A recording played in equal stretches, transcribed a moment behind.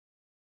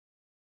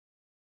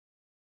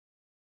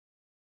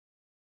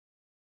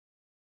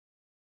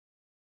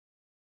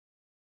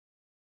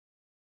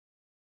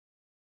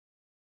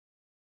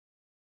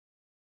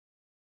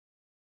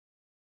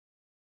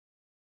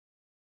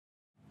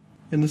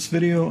In this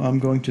video, I'm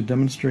going to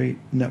demonstrate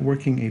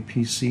networking a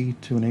PC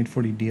to an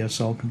 840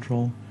 DSL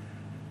control.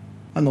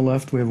 On the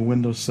left, we have a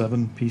Windows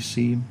 7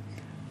 PC.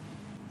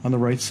 On the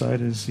right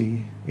side is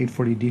the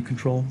 840D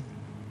control.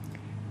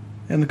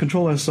 And the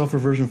control has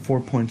software version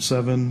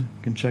 4.7. You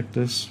can check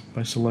this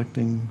by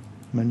selecting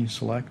Menu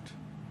Select,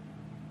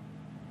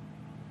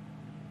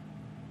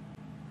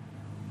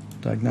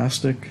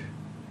 Diagnostic,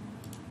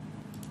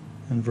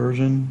 and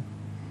Version.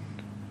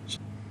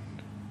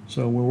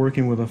 So we're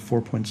working with a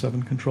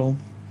 4.7 control.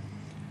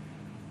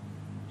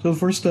 So the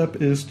first step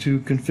is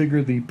to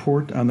configure the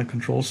port on the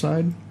control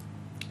side,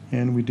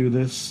 and we do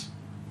this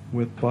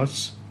with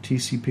bus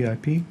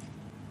TCP/IP,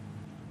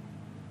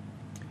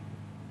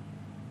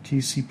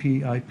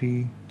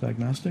 TCP/IP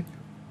diagnostic,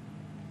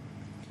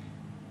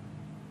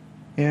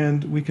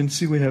 and we can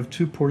see we have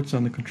two ports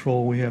on the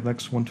control. We have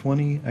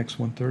X120,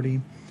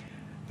 X130.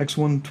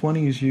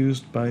 X120 is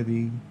used by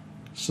the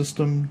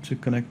system to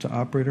connect to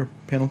operator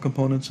panel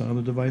components on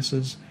other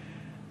devices.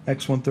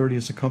 X130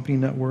 is a company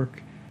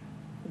network.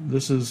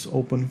 This is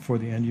open for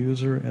the end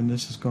user, and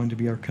this is going to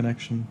be our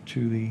connection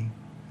to the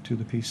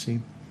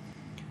PC.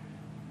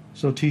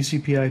 So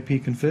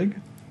TCP/IP config,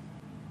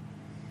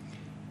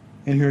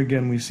 and here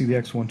again we see the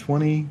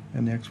X120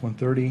 and the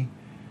X130.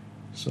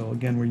 So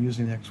again we're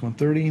using the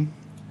X130,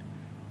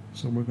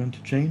 so we're going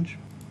to change.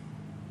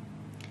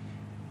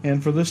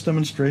 And for this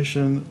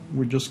demonstration,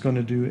 we're just going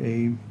to do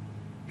a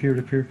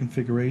peer-to-peer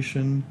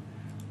configuration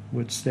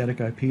with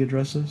static IP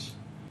addresses.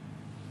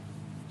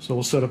 So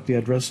we'll set up the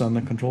address on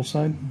the control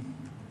side.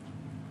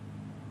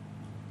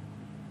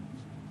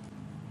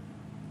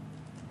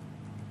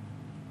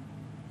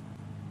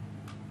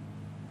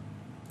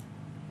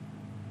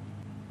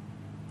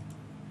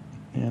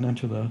 And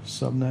enter the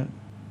subnet.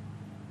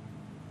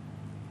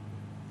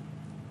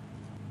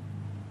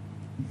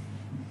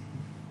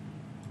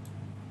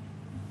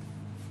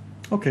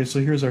 Okay, so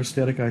here's our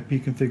static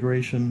IP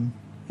configuration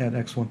at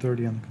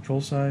X130 on the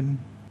control side.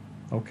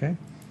 Okay.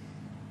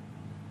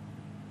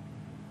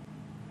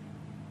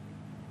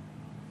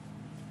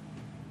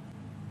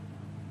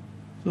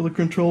 So the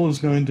control is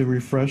going to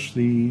refresh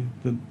the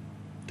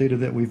data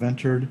that we've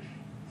entered,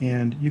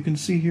 and you can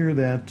see here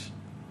that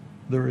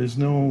there is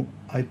no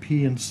IP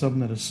and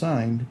subnet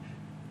assigned.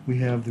 We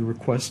have the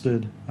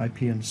requested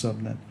IP and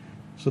subnet.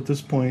 So at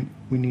this point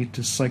we need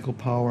to cycle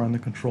power on the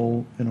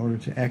control in order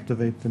to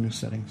activate the new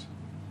settings.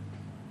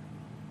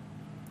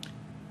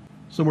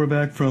 So we're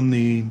back from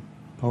the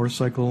power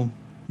cycle.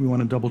 We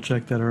want to double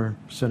check that our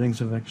settings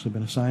have actually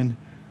been assigned.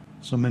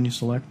 So menu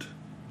select,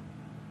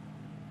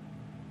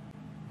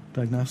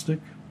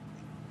 diagnostic.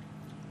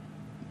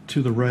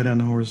 To the right on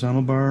the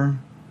horizontal bar,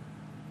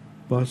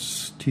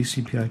 bus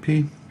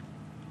TCP/IP,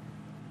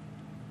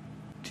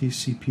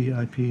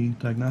 TCP/IP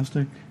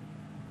diagnostic,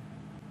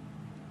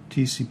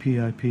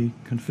 TCP/IP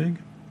config.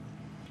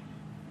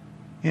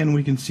 And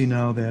we can see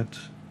now that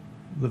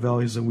the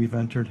values that we've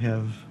entered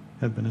have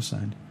been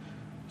assigned.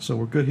 So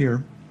we're good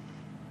here.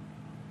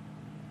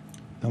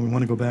 Now we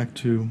want to go back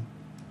to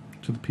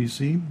the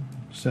PC,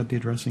 set the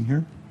addressing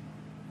here.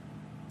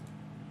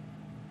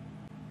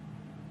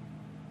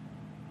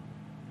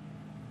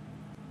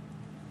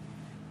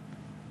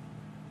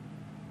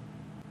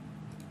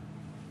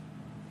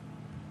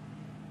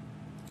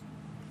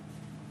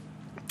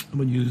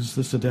 We'll use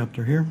this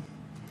adapter here.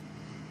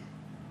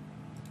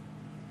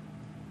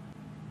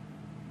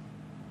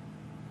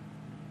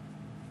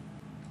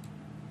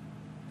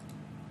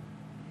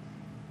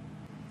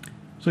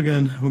 So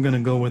again, we're going to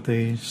go with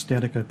a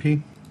static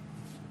IP.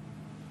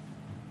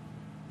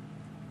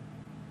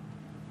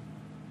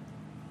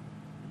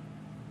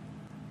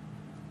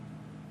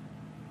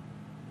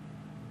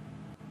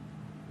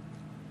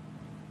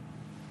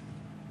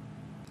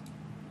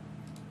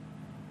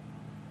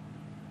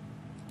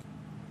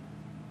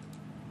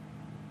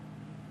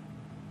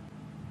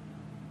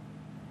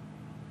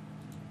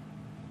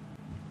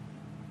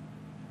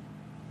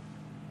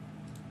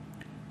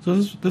 So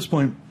at this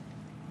point,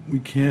 we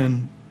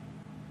can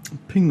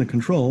ping the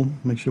control,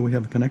 make sure we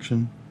have a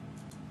connection.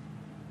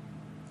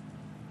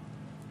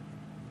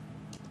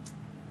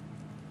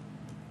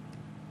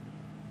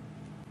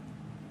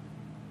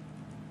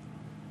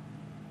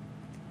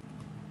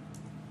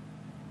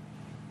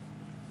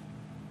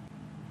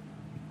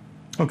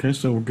 Okay,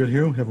 so we're good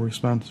here. We have a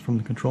response from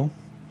the control.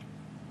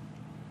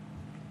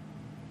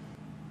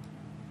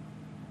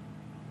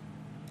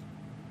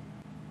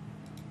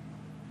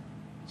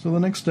 So the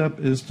next step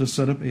is to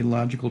set up a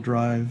logical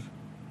drive,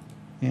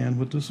 and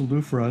what this will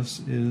do for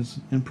us is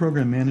in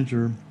Program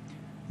Manager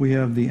we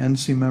have the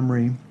NC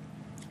memory,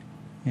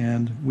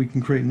 and we can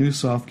create new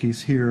soft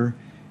keys here,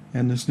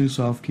 and this new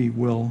soft key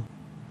will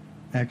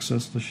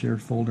access the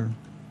shared folder.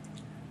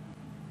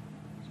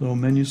 So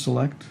menu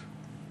select,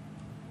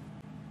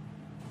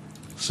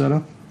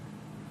 setup,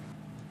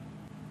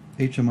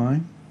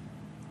 HMI,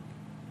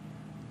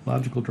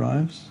 logical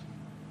drives.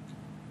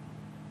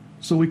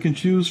 So we can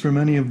choose from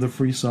any of the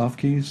free soft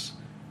keys.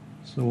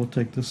 So we'll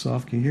take this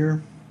soft key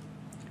here,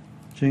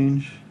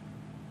 change.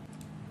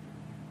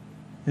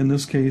 In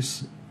this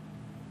case,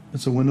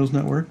 It's a Windows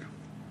network.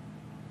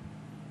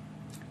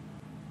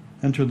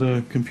 Enter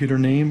the computer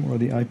name or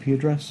the IP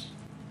address.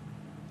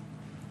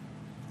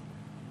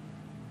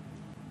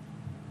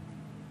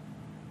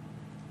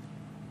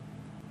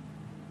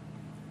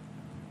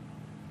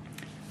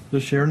 The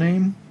share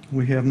name,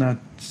 we have not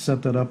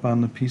set that up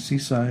on the PC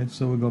side,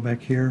 so we'll go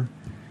back here.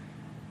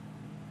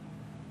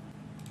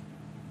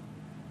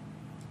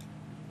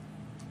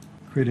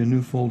 Create a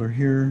new folder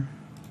here.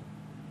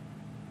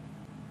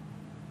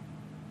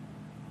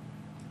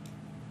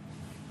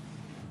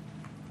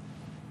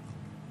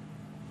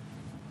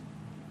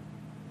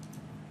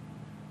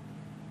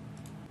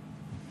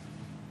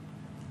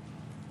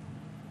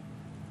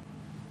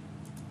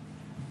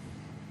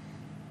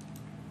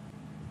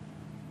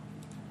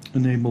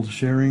 Enable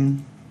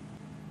sharing.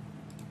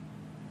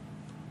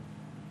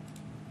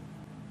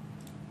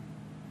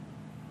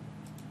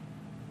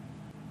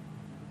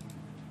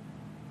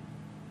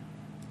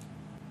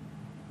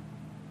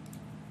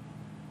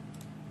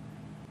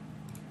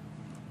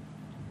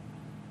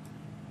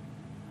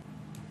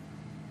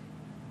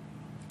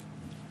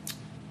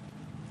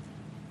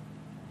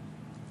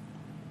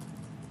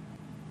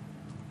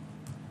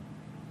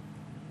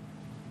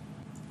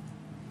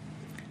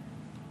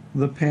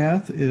 The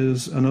path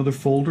is another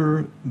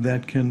folder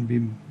that can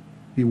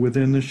be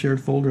within the shared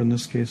folder. In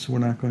this case, we're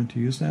not going to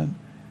use that.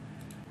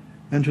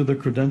 Enter the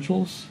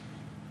credentials.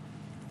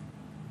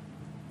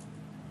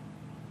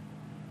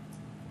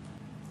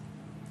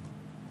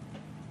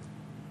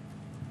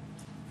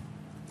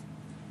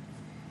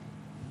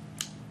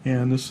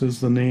 And this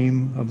is the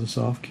name of the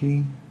soft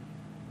key.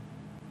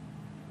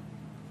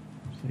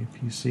 Say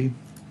PC.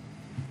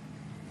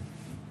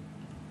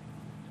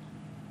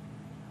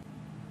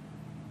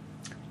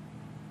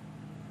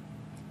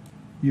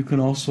 You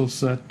can also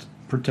set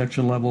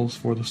protection levels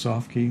for the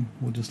soft key.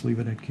 We'll just leave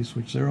it at key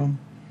switch 0.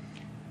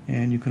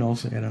 And you can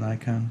also add an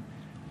icon.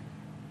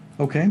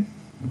 Okay.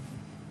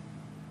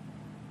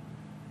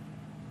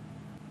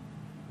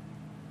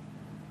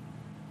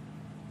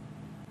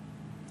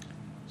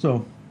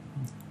 So,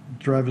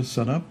 drive is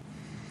set up.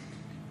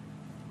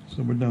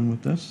 So we're done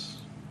with this.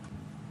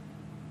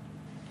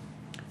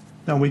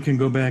 Now we can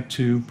go back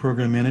to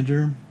Program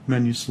Manager,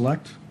 menu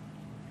select,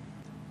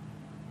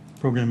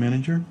 Program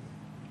Manager.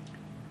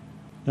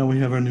 Now we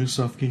have our new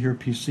soft key here,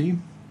 PC.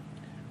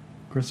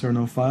 Of course, there are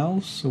no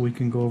files, so we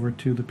can go over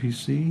to the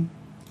PC,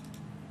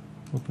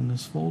 open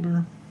this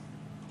folder.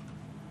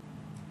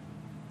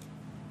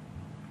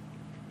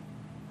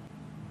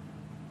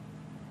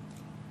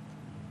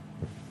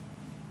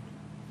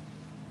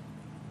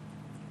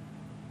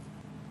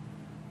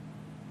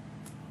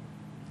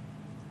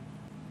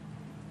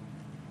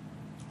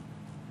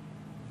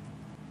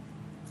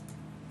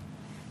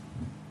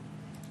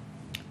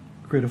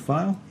 Create a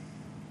file.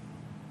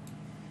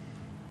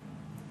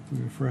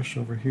 We refresh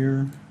over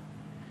here.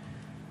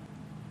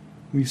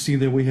 We see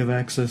that we have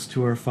access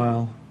to our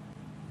file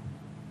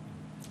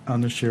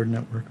on the shared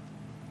network.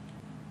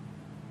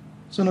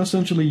 So now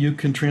essentially you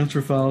can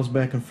transfer files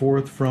back and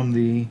forth from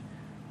the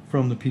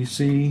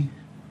PC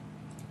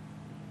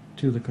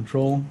to the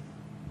control.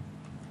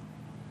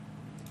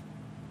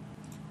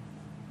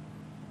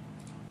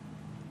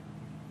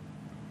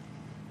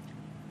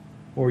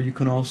 Or you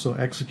can also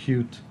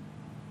execute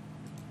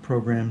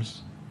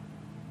programs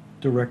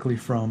directly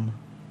from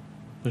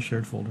the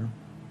shared folder.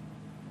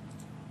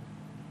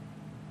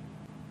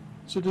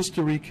 So just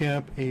to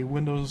recap, a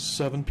Windows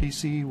 7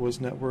 PC was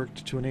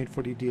networked to an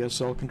 840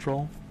 DSL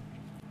control.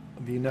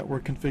 The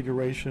network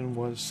configuration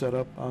was set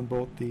up on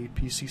both the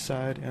PC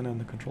side and on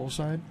the control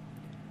side.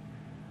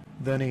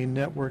 Then a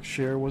network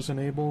share was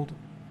enabled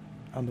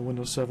on the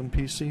Windows 7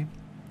 PC.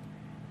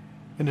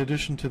 In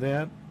addition to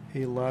that,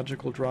 a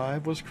logical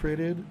drive was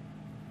created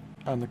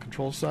on the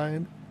control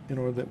side in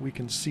order that we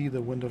can see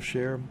the Windows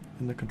share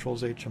in the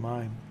control's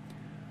HMI.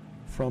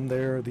 From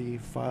there, the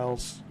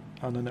files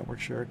on the network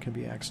share can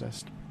be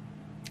accessed.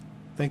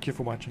 Thank you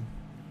for watching.